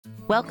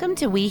Welcome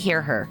to We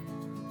Hear Her.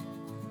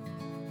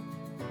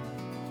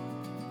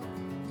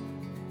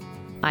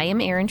 I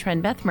am Erin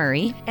Trenbeth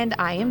Murray. And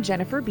I am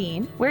Jennifer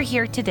Bean. We're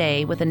here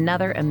today with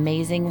another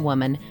amazing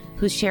woman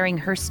who's sharing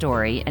her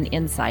story and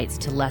insights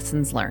to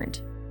lessons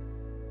learned.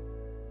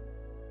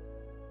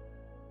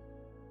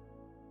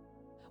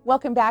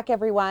 Welcome back,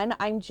 everyone.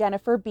 I'm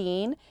Jennifer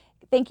Bean.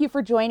 Thank you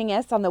for joining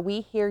us on the We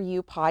Hear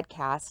You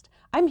podcast.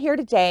 I'm here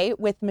today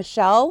with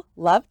Michelle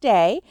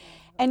Loveday,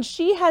 and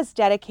she has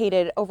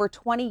dedicated over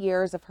 20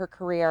 years of her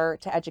career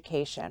to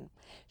education.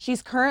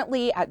 She's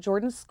currently at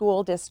Jordan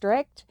School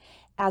District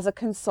as a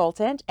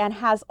consultant and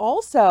has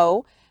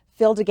also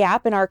filled a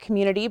gap in our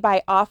community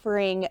by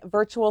offering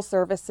virtual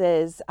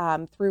services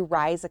through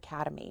Rise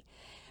Academy.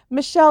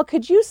 Michelle,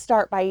 could you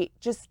start by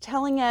just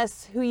telling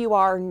us who you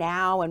are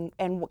now and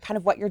kind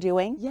of what you're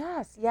doing?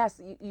 Yes,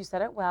 you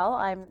said it well.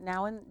 I'm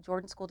now in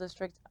Jordan School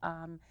District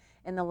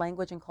in the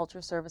Language and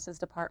Culture Services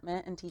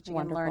Department and Teaching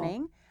Wonderful. and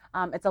Learning.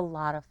 It's a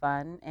lot of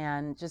fun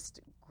and just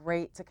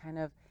great to kind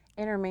of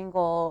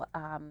intermingle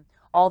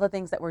all the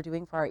things that we're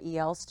doing for our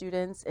EL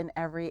students in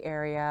every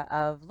area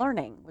of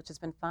learning, which has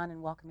been fun,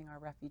 and welcoming our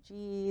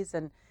refugees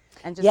and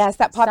just yes,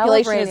 that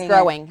population is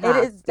growing. It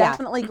is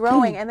definitely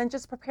growing, and then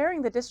just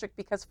preparing the district,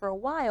 because for a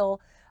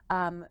while,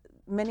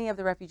 many of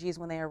the refugees,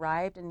 when they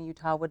arrived in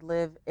Utah, would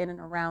live in and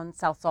around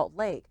South Salt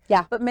Lake.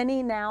 Yeah. But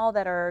many now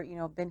that are,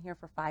 been here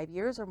for 5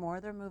 years or more,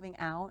 they're moving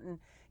out and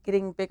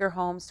getting bigger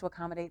homes to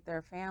accommodate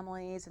their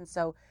families. And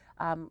so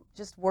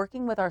just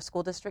working with our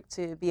school district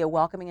to be a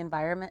welcoming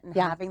environment and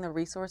having the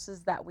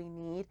resources that we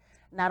need,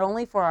 not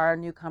only for our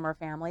newcomer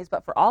families,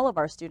 but for all of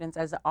our students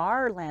as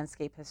our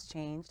landscape has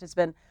changed, has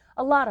been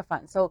a lot of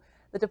fun. So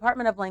the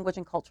Department of Language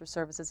and Culture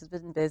Services has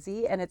been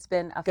busy, and it's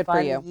been a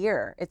fun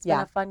year. It's been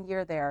a fun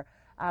year there.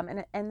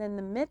 And in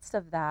the midst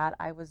of that,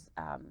 I was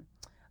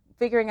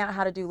figuring out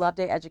how to do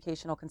Loveday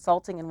Educational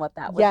Consulting and what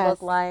that would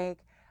look like.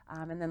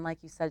 And then, like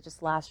you said,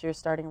 just last year,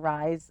 starting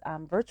Rise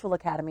Virtual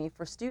Academy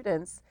for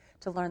students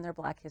to learn their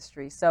Black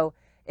history. So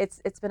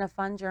it's been a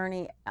fun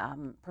journey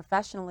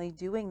professionally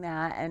doing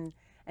that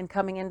and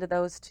coming into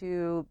those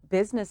two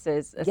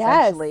businesses,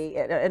 essentially,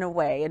 in a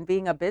way, and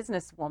being a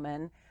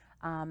businesswoman.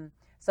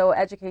 So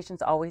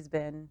education's always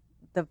been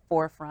the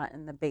forefront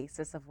and the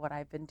basis of what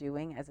I've been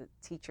doing as a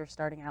teacher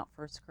starting out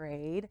first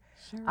grade.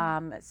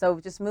 Sure. So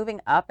just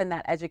moving up in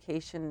that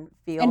education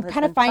field And has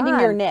kind of been finding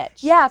fun. your niche.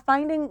 Yeah,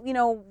 finding,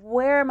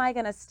 where am I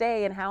going to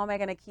stay and how am I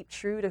going to keep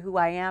true to who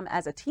I am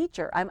as a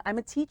teacher? I'm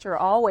a teacher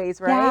always,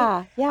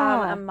 right?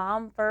 Yeah. A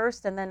mom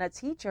first and then a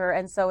teacher.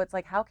 And so it's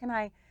like, how can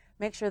I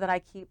make sure that I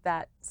keep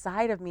that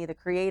side of me, the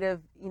creative,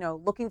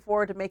 looking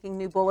forward to making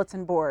new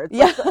bulletin boards.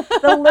 Yeah.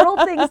 The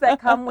little things that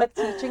come with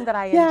teaching that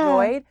I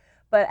enjoyed.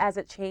 But as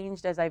it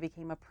changed, as I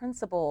became a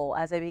principal,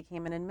 as I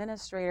became an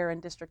administrator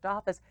in district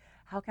office,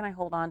 how can I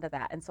hold on to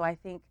that? And so I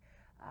think,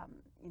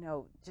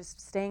 just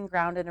staying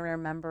grounded and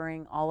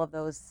remembering all of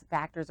those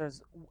factors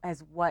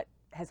as what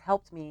has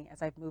helped me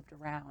as I've moved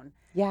around.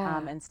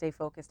 And stay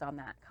focused on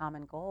that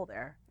common goal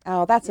there.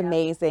 Oh, that's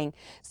amazing.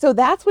 So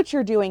that's what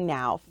you're doing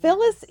now.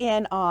 Fill us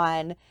in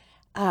on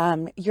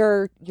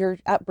your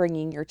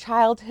upbringing, your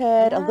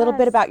childhood, a little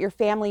bit about your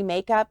family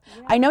makeup.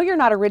 I know you're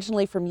not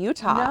originally from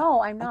Utah.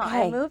 No, I'm not.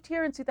 Okay. I moved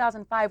here in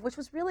 2005, which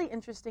was really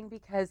interesting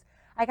because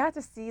I got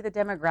to see the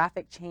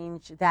demographic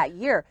change that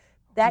year.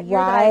 That year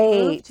that I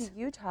moved to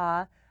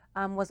Utah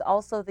was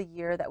also the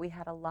year that we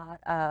had a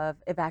lot of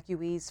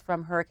evacuees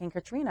from Hurricane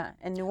Katrina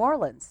in New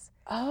Orleans.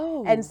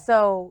 Oh. And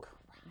so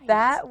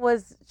that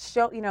was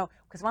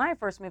because when I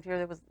first moved here,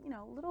 there was,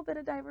 a little bit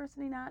of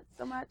diversity, not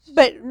so much.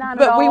 But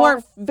not at all. We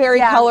weren't very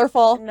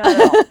colorful. No,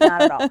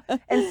 not at all.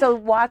 And so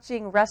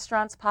watching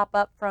restaurants pop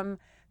up from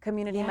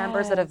community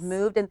members that have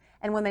moved.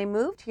 And when they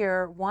moved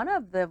here, one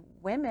of the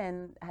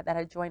women that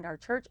had joined our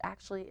church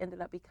actually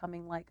ended up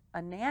becoming like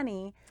a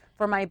nanny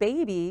for my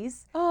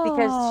babies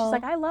because she's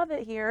like, I love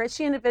it here.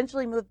 She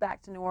eventually moved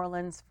back to New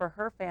Orleans for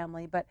her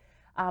family. But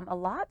a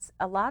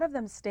lot of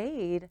them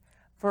stayed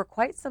for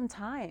quite some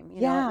time,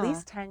 at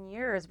least 10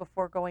 years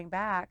before going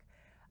back.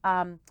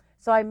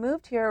 So I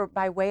moved here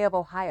by way of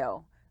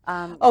Ohio.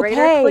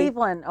 Greater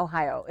Cleveland,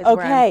 Ohio is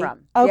where I'm from.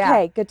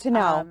 Okay, good to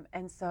know.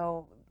 And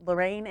so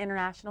Lorain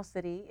International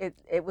City,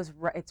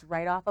 it's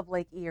right off of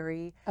Lake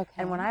Erie. Okay.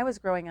 And when I was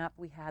growing up,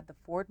 we had the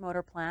Ford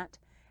Motor Plant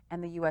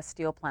and the U.S.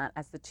 Steel Plant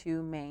as the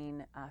two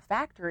main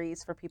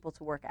factories for people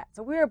to work at.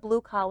 So we're a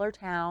blue-collar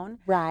town.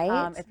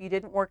 Right. If you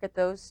didn't work at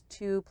those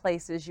two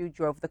places, you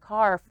drove the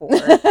car Ford.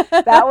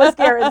 That was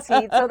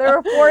guaranteed. So there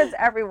were Fords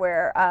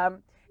everywhere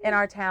in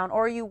our town,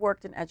 or you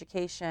worked in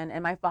education.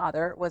 And my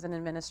father was an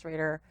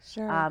administrator.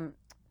 Sure.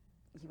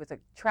 He was a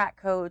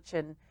track coach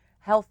and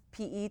health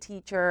PE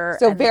teacher.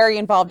 So very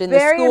involved in the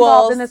schools. Very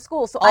involved in the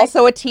school. So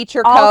also a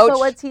teacher coach.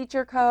 Also a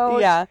teacher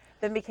coach. Yeah.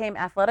 Then became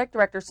athletic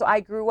director. So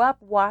I grew up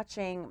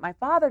watching my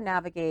father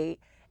navigate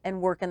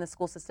and work in the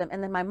school system.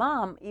 And then my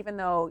mom, even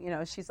though,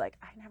 she's like,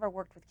 I never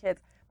worked with kids.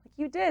 Like,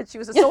 you did. She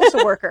was a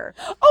social worker.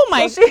 Oh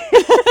my! So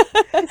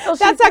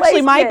That's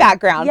actually my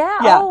background. Yeah.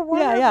 Oh,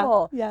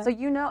 wonderful. Yeah. So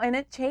and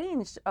it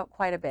changed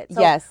quite a bit. So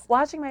yes.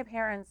 Watching my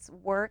parents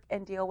work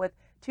and deal with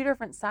two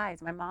different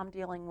sides. My mom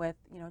dealing with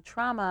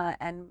trauma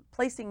and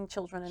placing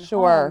children in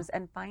homes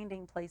and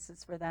finding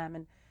places for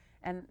them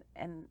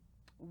and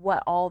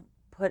what all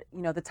put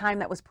the time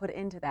that was put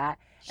into that,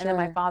 and then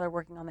my father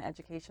working on the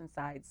education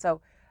side.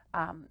 So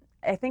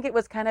I think it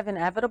was kind of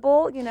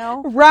inevitable,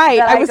 Right.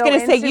 I was going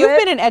to say, you've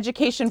been in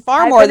education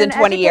far more than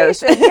 20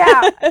 years.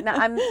 Yeah. Now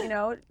I'm,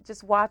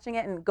 just watching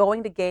it and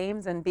going to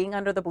games and being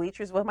under the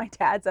bleachers with my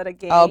dad's at a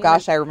game. Oh,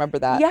 gosh, I remember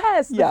that.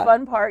 Yes. The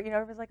fun part,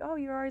 everyone's like, oh,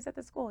 you're always at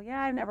the school.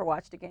 Yeah, I've never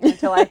watched a game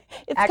until I it's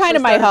actually kind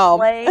of my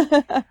home.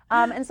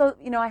 And so,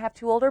 I have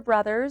two older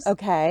brothers.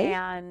 Okay.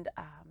 And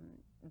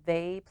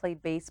they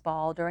played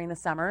baseball during the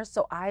summers.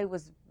 So I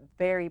was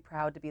very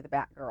proud to be the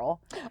bat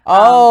girl.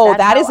 Oh,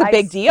 that is a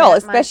big deal,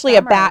 especially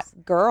a bat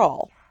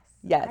girl.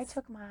 Yes.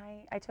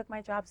 I took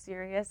my job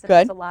serious. Good. It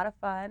was a lot of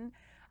fun.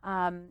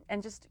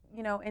 And just,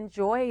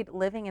 enjoyed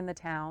living in the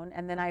town.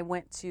 And then I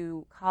went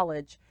to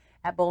college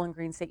at Bowling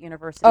Green State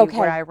University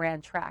where I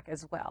ran track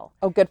as well.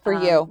 Oh, good for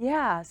you.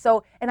 Yeah.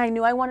 So, and I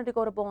knew I wanted to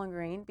go to Bowling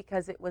Green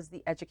because it was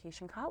the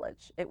education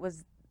college. It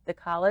was the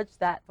college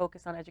that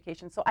focused on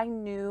education. So I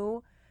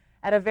knew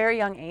at a very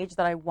young age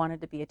that I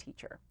wanted to be a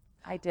teacher.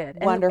 I did.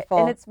 Wonderful.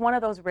 And it's one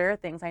of those rare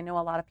things. I know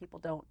a lot of people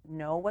don't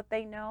know what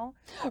they know.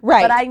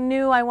 Right. But I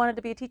knew I wanted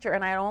to be a teacher,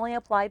 and I only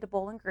applied to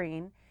Bowling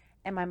Green.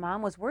 And my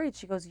mom was worried.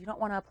 She goes, you don't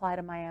want to apply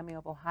to Miami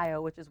of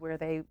Ohio, which is where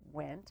they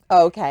went.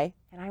 Okay.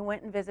 And I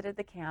went and visited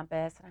the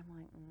campus, and I'm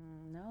like,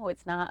 no,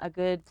 it's not a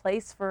good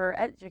place for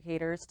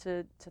educators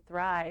to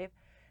thrive.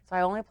 So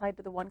I only applied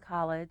to the one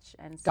college,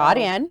 and so got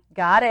in.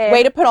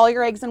 Way to put all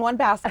your eggs in one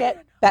basket,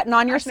 betting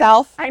on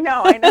yourself. I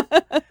know.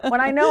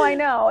 When I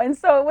know. And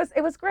so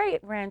it was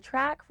great. Ran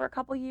track for a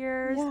couple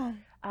years.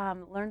 Yeah.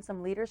 Learned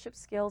some leadership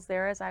skills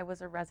there as I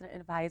was a resident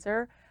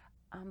advisor.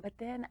 But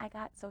then I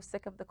got so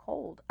sick of the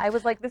cold. I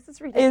was like, this is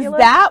ridiculous. Is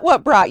that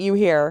what brought you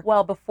here?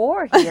 Well,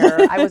 before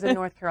here, I was in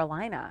North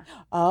Carolina.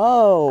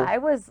 Oh. I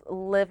was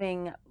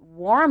living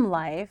warm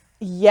life.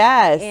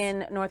 Yes.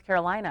 In North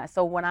Carolina.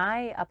 So when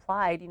I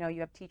applied, you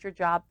have teacher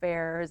job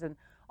fairs and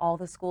all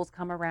the schools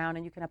come around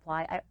and you can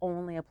apply. I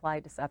only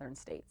applied to southern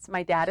states.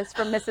 My dad is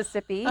from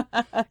Mississippi.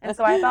 And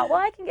so I thought, well,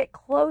 I can get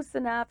close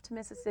enough to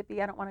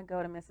Mississippi. I don't want to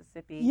go to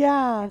Mississippi.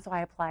 Yeah. And so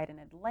I applied in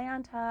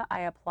Atlanta.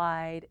 I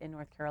applied in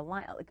North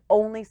Carolina, like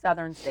only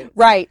southern states.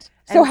 Right.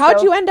 So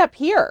how'd you end up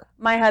here?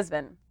 My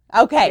husband.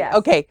 Okay. Yes.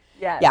 Okay.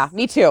 Yes. Yeah,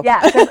 me too. Yeah.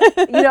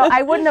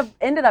 I wouldn't have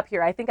ended up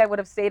here. I think I would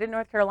have stayed in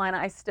North Carolina.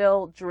 I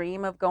still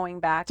dream of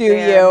going back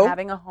there and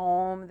having a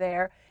home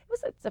there.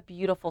 It's a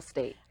beautiful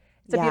state.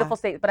 It's a beautiful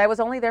state, but I was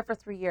only there for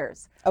 3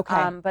 years.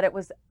 Okay. But it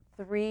was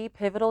 3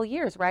 pivotal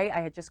years, right? I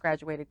had just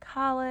graduated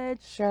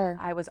college. Sure.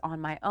 I was on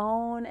my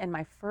own in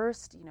my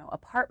first,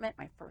 apartment,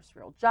 my first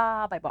real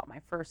job. I bought my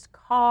first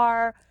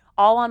car,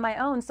 all on my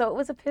own. So it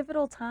was a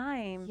pivotal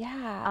time.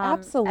 Yeah,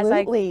 absolutely.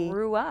 As I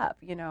grew up,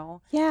 in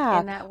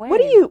that way. What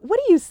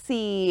do you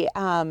see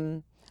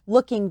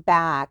looking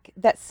back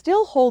that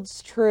still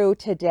holds true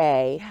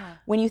today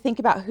when you think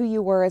about who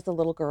you were as a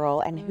little girl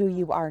and who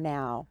you are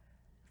now?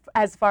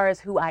 As far as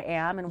who I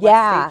am and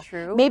what stayed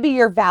true? Maybe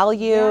your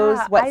values,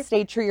 what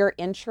stayed true, your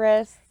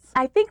interests.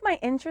 I think my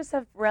interests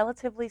have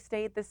relatively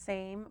stayed the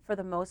same for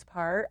the most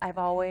part. I've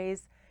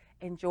always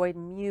enjoyed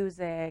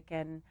music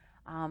and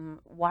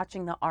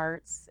watching the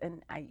arts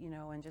and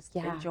just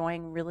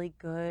enjoying really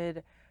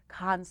good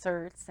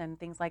concerts and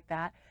things like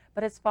that.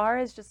 But as far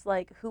as just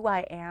like who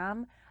I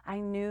am, I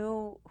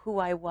knew who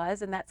I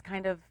was, and that's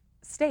kind of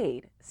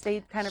stayed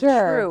kind of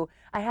true.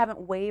 I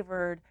haven't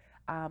wavered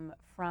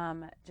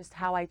from just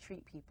how I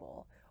treat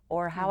people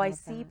or how I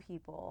see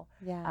people,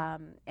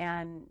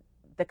 and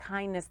the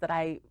kindness that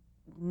I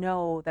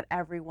know that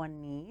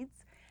everyone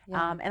needs.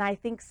 And I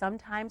think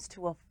sometimes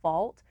to a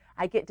fault,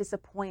 I get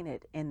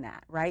disappointed in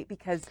that, right?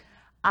 Because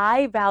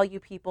I value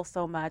people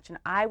so much and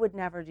I would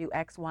never do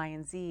X, Y,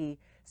 and Z.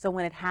 So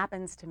when it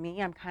happens to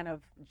me, I'm kind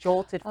of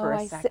jolted for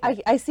a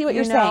second. I see what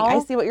you're saying. I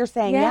see what you're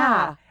saying.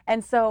 Yeah.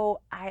 And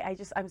so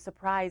I'm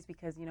surprised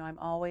because, I'm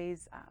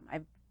always,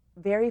 I'm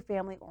very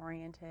family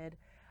oriented.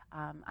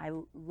 I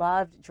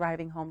loved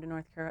driving home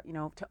to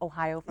to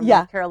Ohio from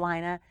North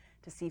Carolina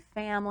to see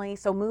family.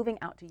 So moving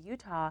out to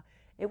Utah,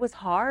 it was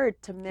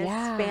hard to miss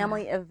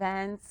family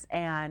events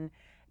and,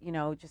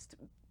 just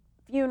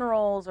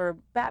funerals or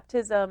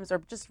baptisms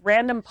or just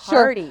random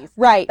parties. Sure.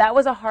 Right. That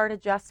was a hard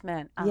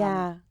adjustment.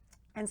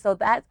 And so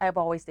that I've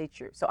always stayed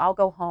true. So I'll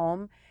go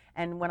home,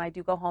 and when I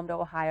do go home to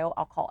Ohio,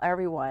 I'll call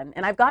everyone.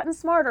 And I've gotten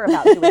smarter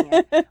about doing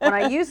it. When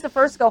I used to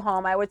first go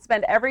home, I would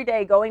spend every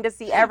day going to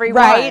see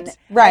everyone.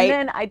 Right. And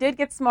then I did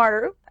get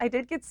smarter.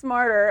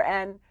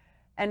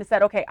 And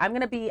said, okay, I'm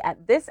going to be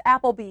at this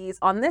Applebee's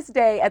on this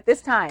day at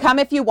this time. Come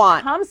if you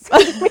want. Come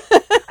see me.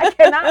 I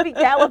cannot be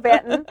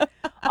gallivanting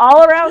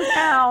all around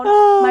town.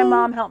 My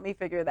mom helped me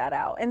figure that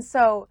out. And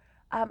so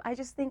I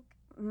just think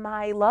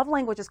my love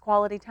language is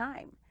quality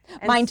time.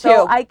 And Mine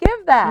so too. I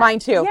give that. Mine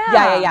too.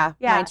 Yeah.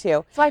 Mine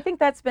too. So I think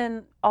that's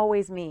been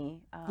always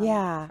me.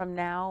 Yeah. From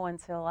now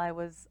until I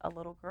was a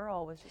little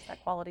girl, was just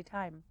that quality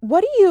time.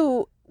 What do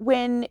you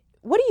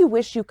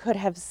wish you could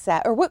have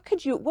said, or what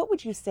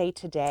would you say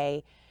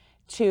today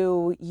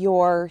to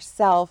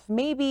yourself,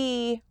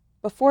 maybe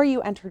before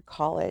you entered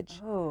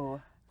college? Oh,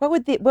 What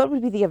would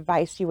be the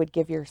advice you would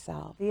give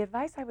yourself? the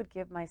advice I would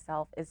give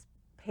myself is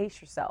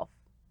pace yourself.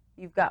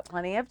 You've got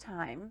plenty of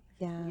time.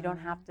 Yeah. You don't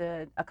have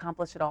to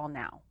accomplish it all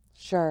now.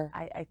 Sure.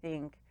 I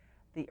think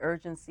the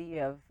urgency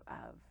of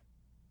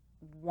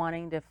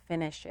wanting to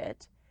finish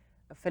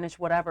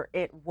whatever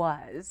it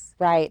was,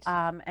 Right.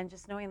 and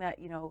just knowing that,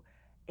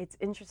 it's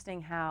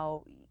interesting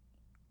how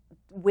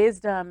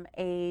wisdom,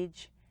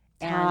 age,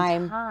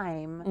 and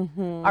time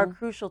Mhm. are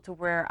crucial to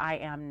where I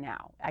am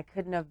now. I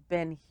couldn't have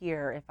been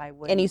here if I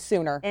would Any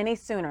sooner.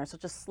 So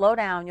just slow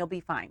down, you'll be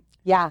fine.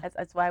 Yeah.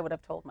 That's what I would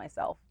have told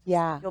myself.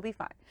 Yeah. You'll be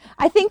fine.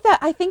 I think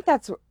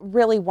that's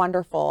really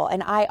wonderful,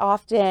 and I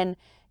often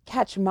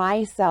catch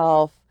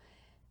myself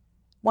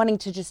wanting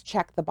to just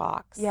check the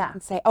box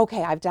and say,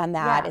 okay, I've done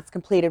that. Yeah. It's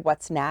completed.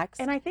 What's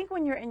next? And I think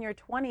when you're in your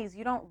 20s,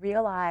 you don't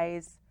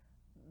realize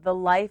the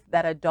life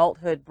that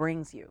adulthood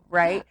brings you,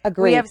 right?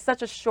 Agreed. We have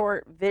such a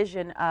short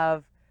vision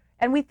of,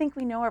 and we think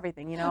we know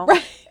everything,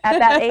 Right. at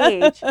that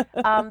age,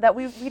 that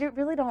we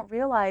really don't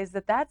realize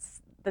that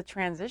that's the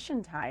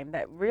transition time,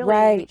 that really you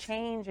Right.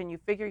 change and you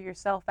figure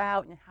yourself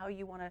out and how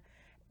you want to,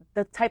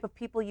 the type of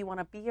people you want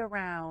to be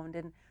around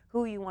and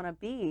who you want to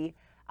be.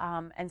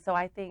 And so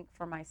I think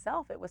for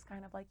myself, it was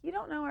kind of like, you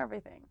don't know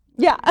everything.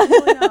 Yeah. You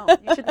really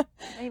don't. You should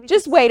maybe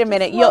just wait a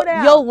minute. slow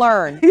down. You'll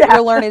learn. Yeah.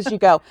 You'll learn as you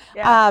go.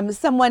 Yeah.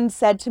 Someone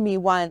said to me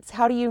once,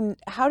 how do you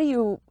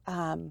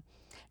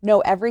know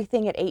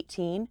everything at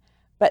 18,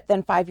 but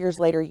then 5 years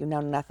later you know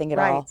nothing at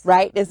all,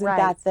 right? Isn't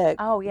that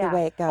the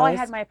way it goes? Oh, I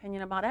had my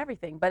opinion about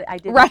everything, but I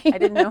didn't. Right. I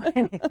didn't know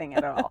anything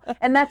at all,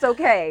 and that's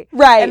okay.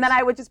 Right. And then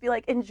I would just be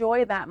like,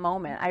 enjoy that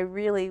moment. I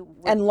really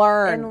would, and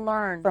learn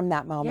learn from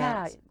that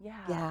moment.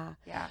 Yeah.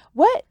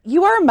 What,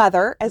 you are a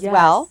mother as Yes.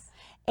 well,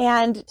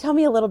 and tell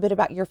me a little bit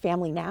about your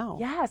family now.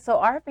 Yeah, so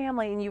our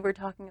family, and you were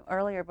talking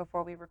earlier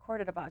before we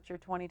recorded about your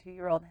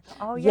 22-year-old.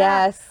 Oh,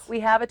 yeah. Yes. We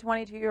have a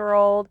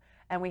 22-year-old,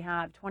 and we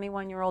have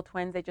 21-year-old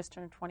twins. They just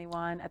turned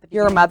 21 at the beginning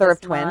You're a mother of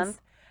of this twins.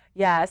 month.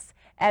 Yes.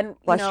 And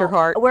Bless your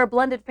heart. We're a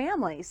blended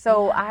family.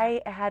 So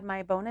I had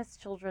my bonus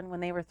children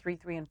when they were 3,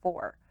 3, and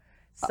 4.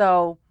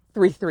 So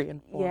 3, 3,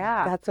 and 4.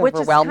 yeah, That's which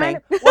overwhelming.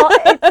 Is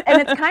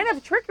it's kind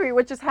of trickery,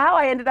 which is how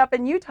I ended up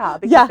in Utah,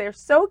 because they're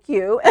so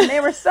cute and they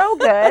were so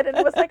good, and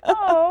it was like,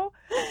 oh,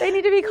 they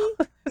need to be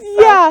close.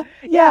 So,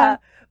 yeah.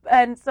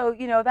 And so,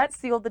 that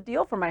sealed the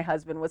deal for my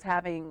husband, was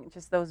having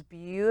just those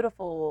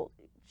beautiful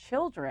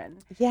children.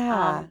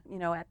 Yeah.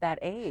 At that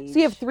age. So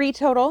you have 3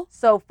 total?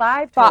 So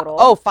 5 total.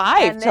 Oh,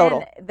 5 and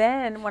total.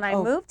 Then when I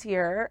moved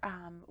here,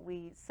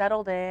 we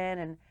settled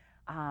in,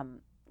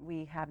 and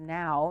we have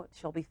now,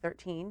 she'll be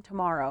 13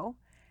 tomorrow.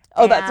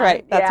 Oh, that's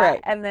right. That's right.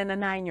 And then a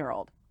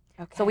 9-year-old.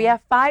 Okay. So we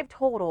have 5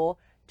 total,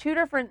 2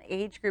 different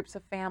age groups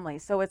of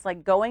families. So it's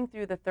like going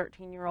through the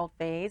 13-year-old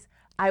phase.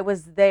 I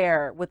was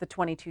there with the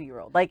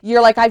 22-year-old. Like,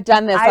 you're like, I've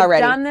done this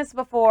already. I've done this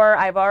before.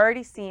 I've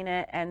already seen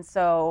it. And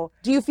so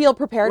do you feel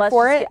prepared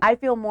for it? I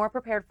feel more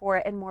prepared for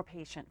it and more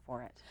patient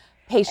for it.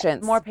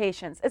 Patience. More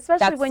patience, especially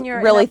That's when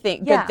you're really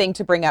good thing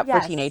to bring up for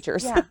Yes,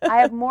 teenagers. Yeah, I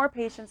have more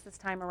patience this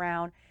time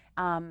around,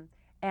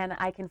 and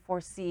I can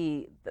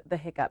foresee the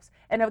hiccups.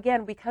 And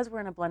again, because we're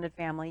in a blended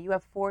family, you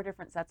have 4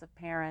 different sets of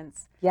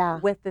parents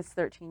with this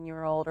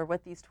 13-year-old or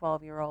with these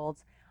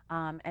 12-year-olds.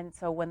 And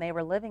so when they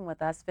were living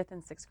with us, 5th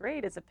and 6th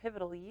grade is a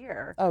pivotal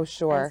year. Oh,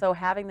 sure. And so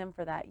having them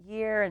for that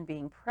year and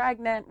being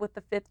pregnant with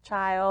the 5th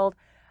child,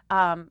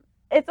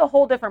 it's a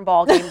whole different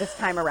ball game this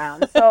time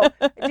around. So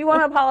I do want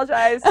to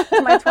apologize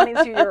to my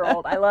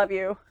 22-year-old. I love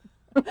you.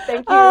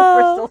 Thank you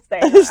for still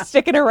staying around.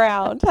 Sticking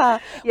around. Huh?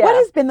 Yeah. What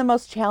has been the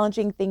most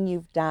challenging thing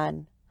you've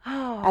done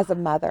as a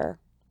mother?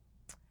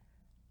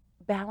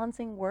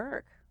 Balancing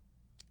work.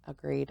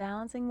 Agreed.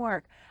 Balancing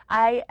work.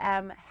 I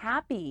am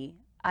happy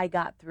I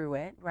got through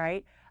it,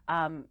 right?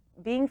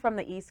 Being from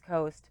the East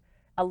Coast,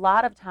 a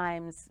lot of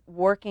times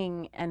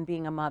working and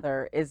being a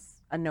mother is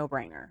a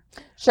no-brainer.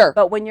 Sure.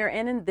 But when you're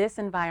in this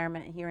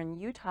environment here in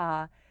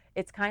Utah,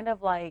 it's kind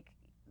of like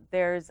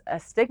there's a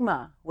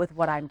stigma with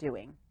what I'm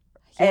doing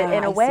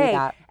in a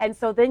way. And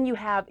so then you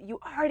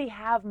already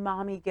have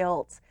mommy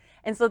guilt.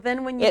 And so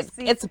then when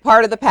it's a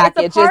part of the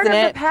package, it's a part isn't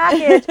of it? the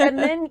package, and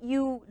then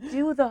you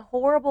do the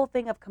horrible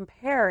thing of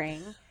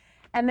comparing,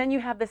 and then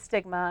you have the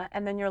stigma,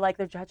 and then you're like,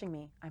 they're judging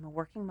me. I'm a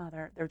working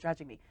mother. They're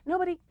judging me.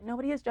 Nobody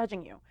is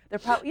judging you. They're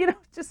probably,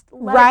 just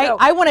let it go.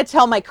 I want to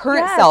tell my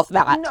current self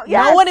that.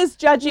 No one is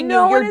judging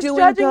you. You're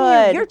doing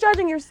good. You're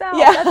judging yourself.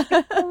 Yeah.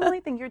 That's the only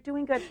thing. You're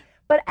doing good.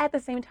 But at the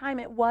same time,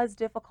 it was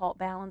difficult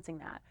balancing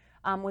that.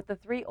 With the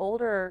 3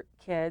 older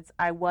kids,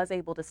 I was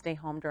able to stay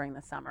home during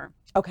the summer.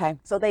 Okay.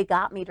 So they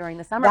got me during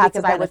the summer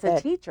because I was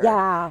a teacher.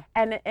 Yeah.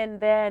 And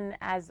then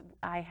as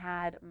I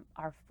had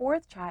our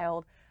 4th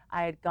child,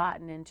 I had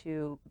gotten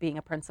into being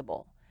a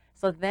principal.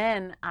 So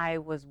then I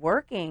was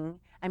working.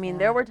 I mean, Yeah.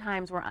 there were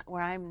times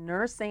where I'm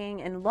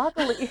nursing, and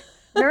luckily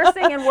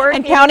nursing and working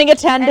And counting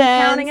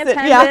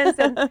attendance.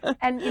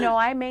 and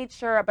I made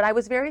sure, but I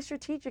was very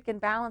strategic in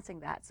balancing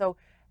that. So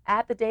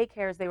at the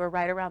daycares, they were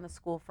right around the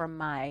school from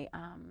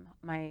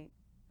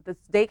the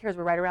daycares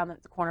were right around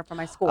the corner from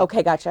my school.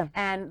 Okay, gotcha.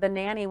 And the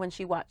nanny, when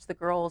she watched the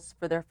girls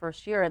for their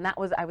first year, and I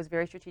was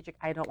very strategic.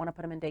 I don't want to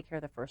put them in daycare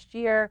the first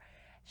year.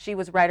 She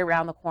was right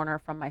around the corner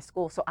from my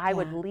school. So I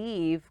would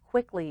leave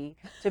quickly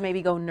to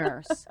maybe go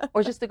nurse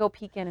or just to go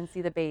peek in and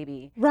see the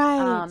baby.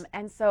 Right.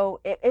 And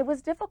so it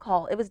was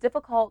difficult. It was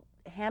difficult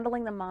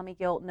handling the mommy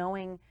guilt,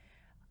 knowing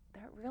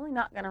they're really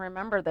not going to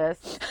remember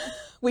this.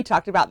 We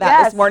talked about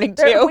that this morning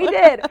too. We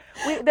did.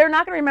 They're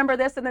not going to remember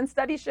this, and then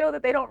studies show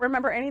that they don't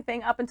remember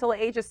anything up until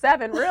the age of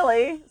 7,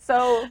 really.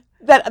 So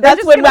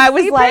that's when I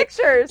was like,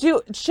 pictures.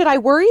 should I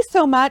worry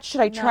so much?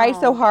 Should I try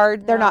so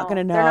hard? They're not going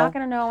to know. They're not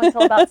going to know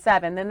until about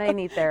 7. Then they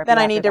need therapy. Then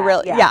I need to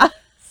really, yeah.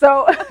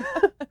 So,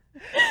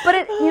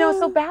 but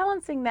so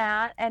balancing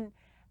that and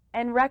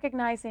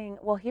recognizing,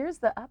 well, here's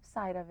the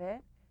upside of it.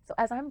 So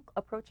as I'm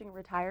approaching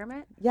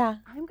retirement,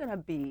 I'm going to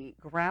be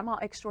grandma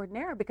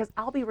extraordinaire because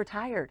I'll be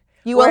retired.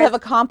 You will have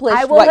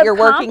accomplished what your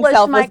working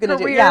self was going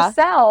to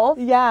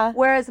do. Yeah.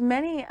 Whereas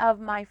many of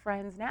my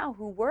friends now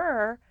who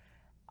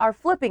are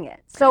flipping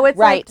it. So it's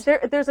like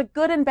there's a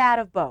good and bad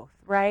of both,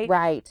 right?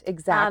 Right,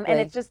 exactly.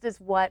 And it just is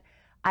what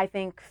I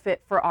think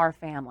fit for our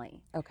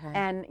family. Okay.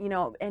 And,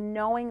 and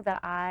knowing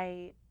that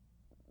I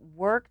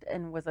worked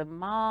and was a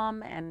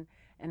mom and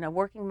a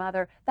working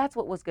mother, that's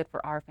what was good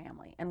for our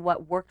family and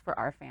what worked for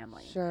our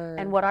family. Sure.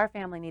 And what our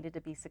family needed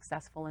to be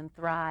successful and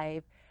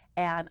thrive.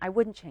 And I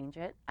wouldn't change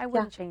it. I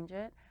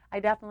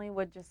definitely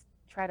would just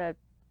try to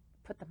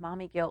put the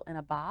mommy guilt in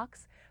a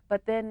box.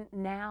 But then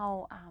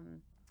now,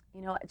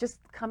 just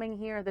coming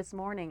here this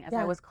morning as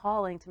I was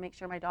calling to make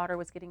sure my daughter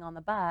was getting on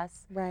the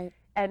bus. Right.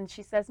 And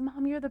she says,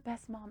 "Mom, you're the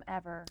best mom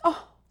ever."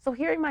 Oh. So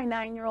hearing my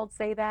 9-year-old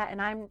say that,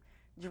 and I'm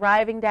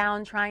driving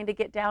down, trying to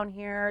get down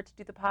here to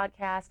do the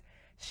podcast,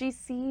 she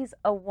sees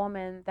a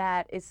woman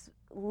that is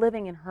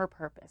living in her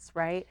purpose,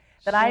 right?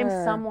 That I am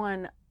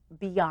someone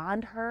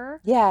beyond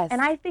her. Yes.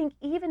 And I think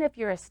even if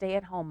you're a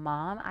stay-at-home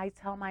mom, I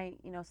tell my,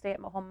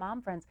 stay-at-home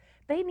mom friends,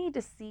 they need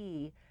to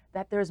see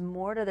that there's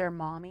more to their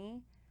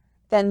mommy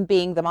than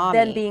being the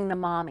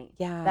mommy.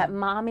 Yeah. That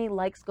mommy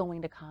likes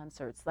going to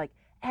concerts. Like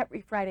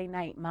every Friday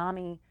night,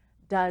 mommy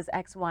does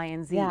X, Y,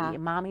 and Z. Yeah.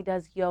 Mommy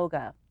does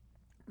yoga.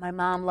 My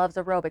mom loves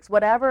aerobics.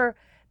 Whatever.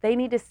 They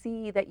need to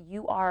see that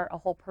you are a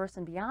whole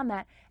person beyond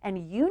that,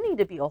 and you need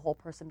to be a whole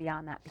person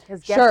beyond that,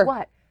 because guess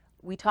what?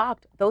 We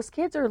talked. Those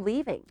kids are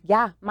leaving.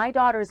 Yeah. My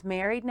daughter's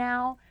married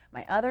now.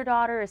 My other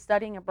daughter is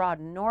studying abroad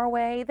in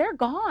Norway. They're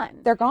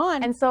gone. They're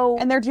gone. And so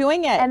and they're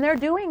doing it. And they're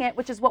doing it,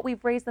 which is what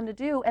we've raised them to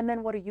do. And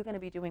then what are you going to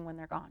be doing when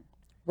they're gone?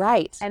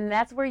 Right. And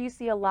that's where you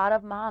see a lot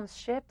of moms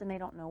shift, and they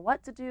don't know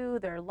what to do.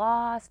 They're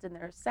lost and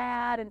they're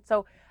sad. And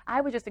so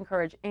I would just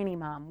encourage any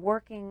mom,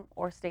 working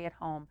or stay at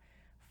home,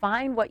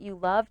 find what you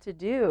love to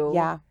do.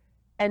 Yeah.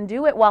 And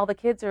do it while the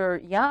kids are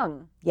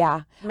young.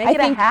 Yeah. Make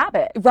it a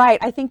habit. Right.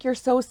 I think you're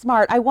so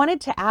smart. I wanted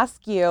to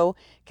ask you,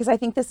 because I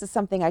think this is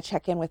something I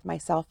check in with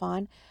myself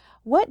on.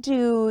 What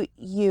do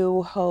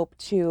you hope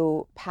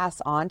to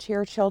pass on to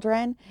your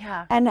children?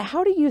 Yeah. And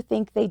how do you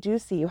think they do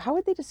see you? How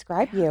would they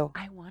describe you?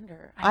 I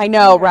wonder. I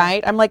know,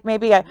 right? I'm like,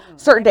 maybe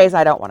certain days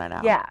I don't want to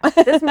know. Yeah.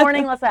 This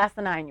morning, let's ask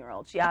the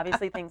 9-year-old. She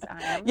obviously thinks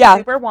I am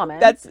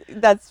superwoman. That's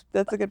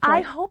a good point.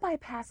 I hope I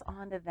pass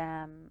on to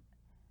them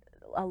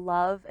a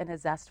love and a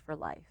zest for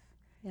life.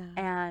 Yeah.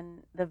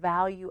 And the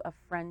value of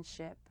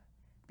friendship,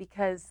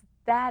 because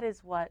that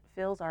is what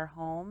fills our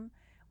home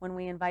when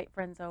we invite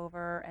friends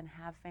over and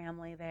have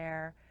family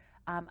there.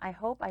 I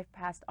hope I've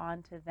passed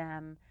on to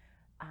them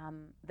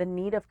the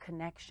need of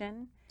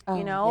connection.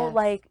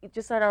 Like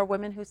just at our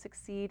Women Who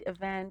Succeed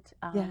event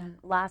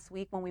last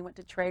week when we went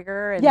to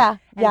Traeger and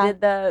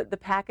did the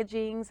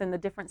packagings and the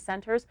different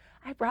centers,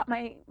 I brought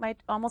my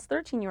almost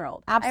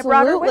 13-year-old. Absolutely. I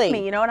brought her with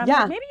me, and I'm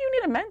like, maybe you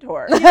need a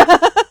mentor.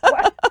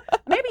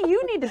 Maybe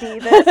you need to be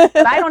this,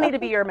 but I don't need to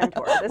be your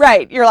mentor.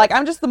 Right. You're like,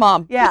 I'm just the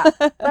mom. Yeah.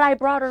 But I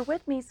brought her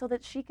with me so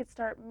that she could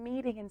start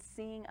meeting and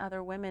seeing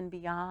other women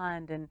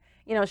beyond. And,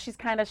 she's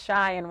kind of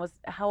shy and was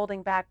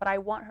holding back, but I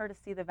want her to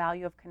see the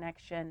value of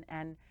connection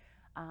and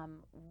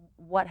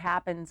what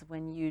happens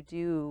when you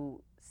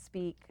do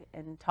speak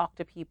and talk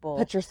to people.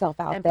 Put yourself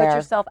out and there. Put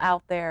yourself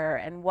out there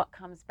and what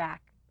comes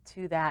back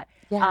to that.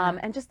 Yeah.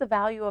 And just the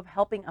value of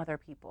helping other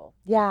people.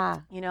 Yeah.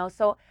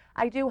 So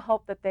I do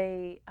hope that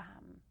they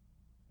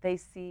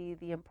see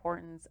the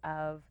importance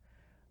of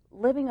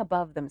living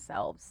above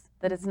themselves,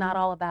 that it's not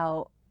all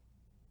about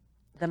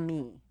the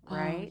me,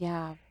 right?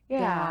 Oh,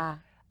 yeah.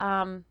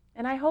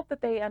 And I hope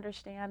that they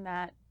understand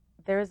that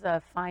there's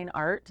a fine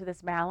art to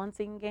this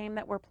balancing game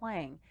that we're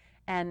playing.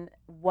 And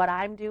what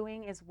I'm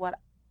doing is what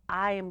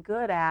I am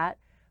good at,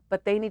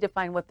 but they need to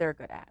find what they're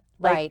good at.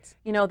 Like, Right.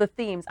 you know, the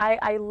themes.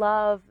 I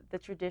love the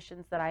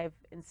traditions that I've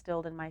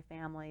instilled in my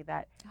family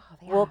that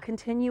will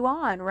continue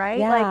on, right?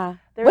 Yeah. Like,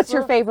 there's What's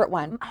your favorite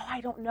one? Oh, I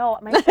don't know.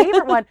 My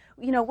favorite one,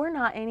 you know, we're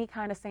not any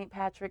kind of St.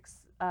 Patrick's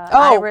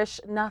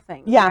Irish,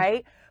 nothing, Yeah.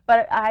 right?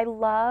 But I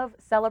love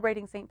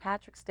celebrating St.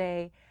 Patrick's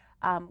Day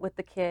with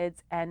the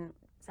kids and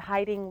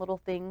hiding little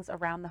things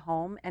around the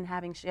home and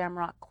having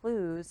shamrock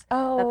clues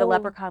that the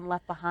leprechaun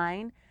left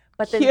behind.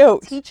 But then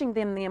Cute. teaching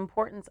them the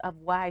importance of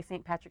why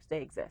St. Patrick's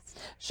Day exists.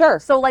 Sure.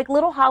 So like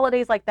little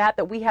holidays like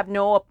that we have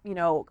no, you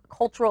know,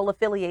 cultural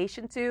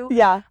affiliation to.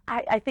 Yeah.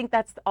 I think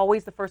that's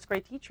always the first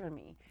grade teacher in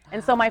me.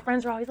 And so my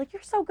friends are always like,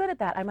 you're so good at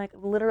that. I'm like,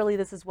 literally,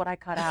 this is what I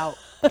cut out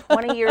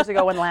 20 years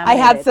ago when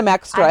laminated. I had some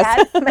extras. I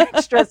had some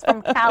extras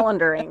from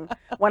calendaring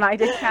when I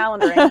did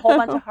calendaring, a whole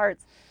bunch of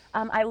hearts.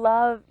 I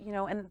love, you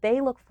know, and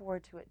they look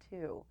forward to it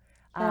too.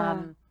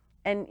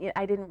 And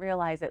I didn't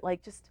realize it,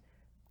 like just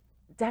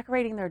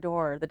decorating their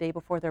door the day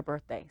before their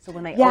birthday. So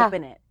when they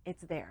open it,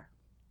 it's there.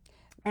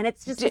 And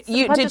it's just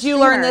Did you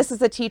learn this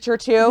as a teacher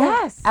too?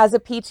 Yes. As a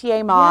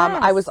PTA mom,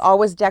 I Yes. was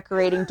always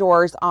decorating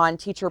doors on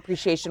Teacher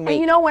Appreciation Week. And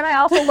you know when I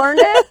also learned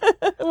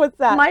it? What's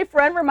that? My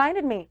friend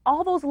reminded me,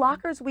 all those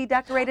lockers we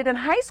decorated in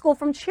high school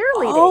from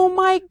cheerleading. Oh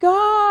my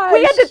gosh.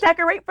 We had to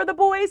decorate for the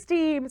boys'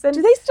 teams. And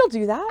Do they still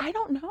do that? I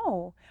don't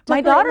know. My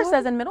Decorate daughter what?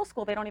 says in middle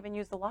school they don't even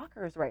use the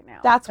lockers right now.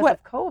 That's because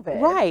what- of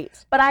COVID.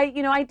 Right. But I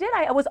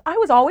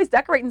was always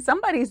decorating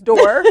somebody's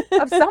door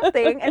of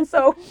something, and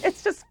so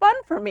it's just fun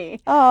for me.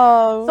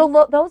 Oh.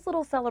 So those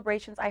little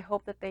celebrations, I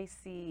hope that they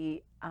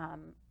see. I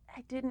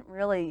didn't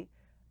really,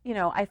 you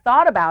know, I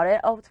thought about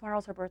it. Oh,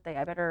 tomorrow's her birthday.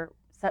 I better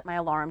set my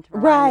alarm to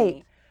remind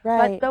me.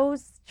 Right. But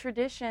those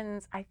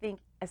traditions, I think,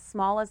 as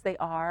small as they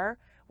are,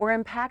 were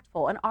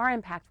impactful and are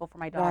impactful for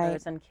my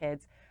daughters and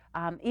kids.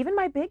 Even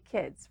my big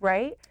kids,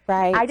 right?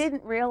 Right. I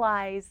didn't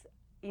realize,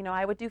 you know,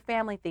 I would do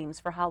family themes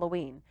for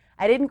Halloween.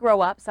 I didn't grow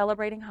up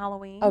celebrating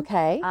Halloween.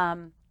 Okay.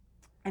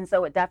 And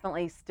so it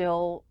definitely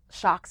still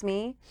shocks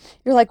me.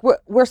 You're like,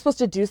 we're supposed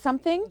to do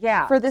something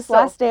for this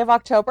last day of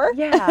October?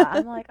 Yeah.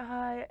 I'm like,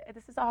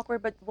 this is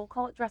awkward, but we'll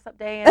call it dress up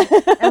day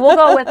and we'll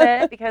go with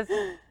it because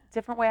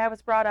different way I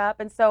was brought up.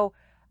 And so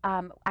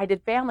I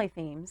did family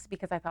themes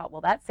because I thought,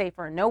 well, that's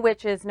safer. No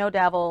witches, no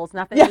devils,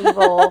 nothing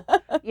evil,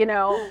 you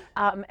know.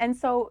 And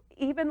so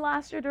even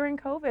last year during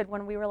COVID,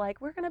 when we were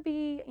like, we're going to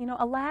be, you know,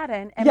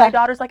 Aladdin, and my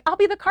daughter's like, I'll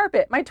be the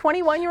carpet. My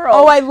 21-year-old.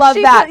 Oh, I love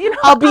that. You know,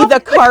 I'll be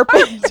the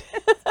carpet.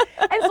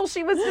 And so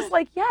she was just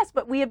like, yes,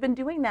 but we have been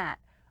doing that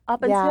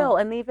up until,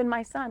 and even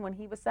my son, when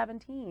he was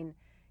 17,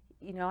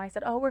 you know, I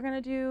said, oh, we're going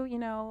to do, you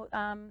know,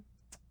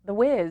 The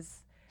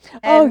Wiz.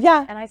 And,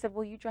 And I said,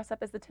 will you dress up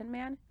as the Tin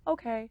Man?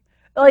 Okay.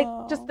 Like,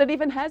 just didn't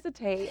even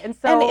hesitate. And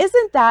so. And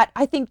isn't that,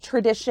 I think,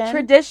 tradition?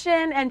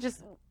 Tradition, and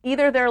just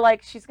either they're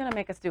like, she's going to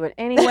make us do it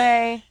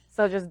anyway,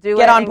 so just do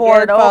Get it on and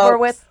board, get it over folks.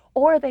 with.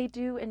 Or they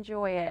do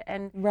enjoy it.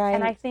 And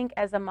Right. I think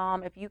as a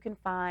mom, if you can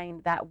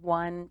find that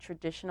one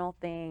traditional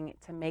thing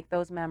to make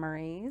those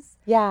memories,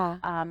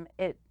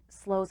 it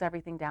slows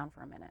everything down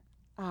for a minute.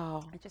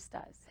 Oh. It just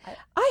does.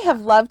 I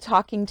have loved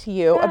talking to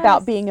you Yes.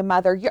 about being a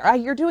mother.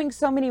 You're doing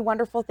so many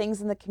wonderful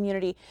things in the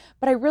community,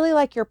 but I really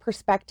like your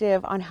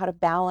perspective on how to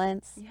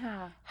balance,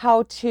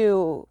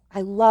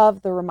 I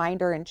love the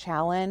reminder and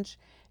challenge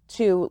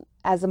to,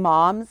 as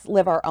moms,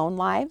 live our own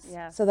lives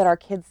so that our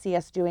kids see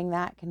us doing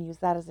that, can use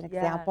that as an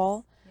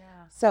example. Yeah.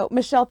 So,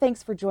 Michelle,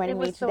 thanks for joining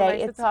me was so today.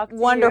 nice to It's talk to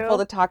wonderful you.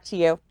 to talk to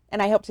you,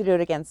 and I hope to do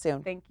it again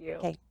soon. Thank you.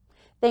 Okay.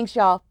 Thanks,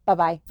 y'all.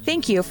 Bye-bye.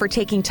 Thank you for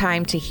taking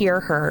time to hear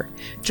her.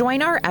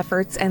 Join our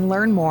efforts and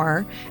learn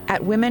more at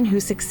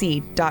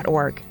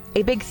womenwhosucceed.org.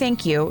 A big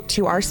thank you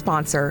to our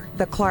sponsor,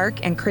 the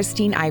Clark and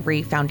Christine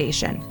Ivory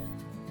Foundation.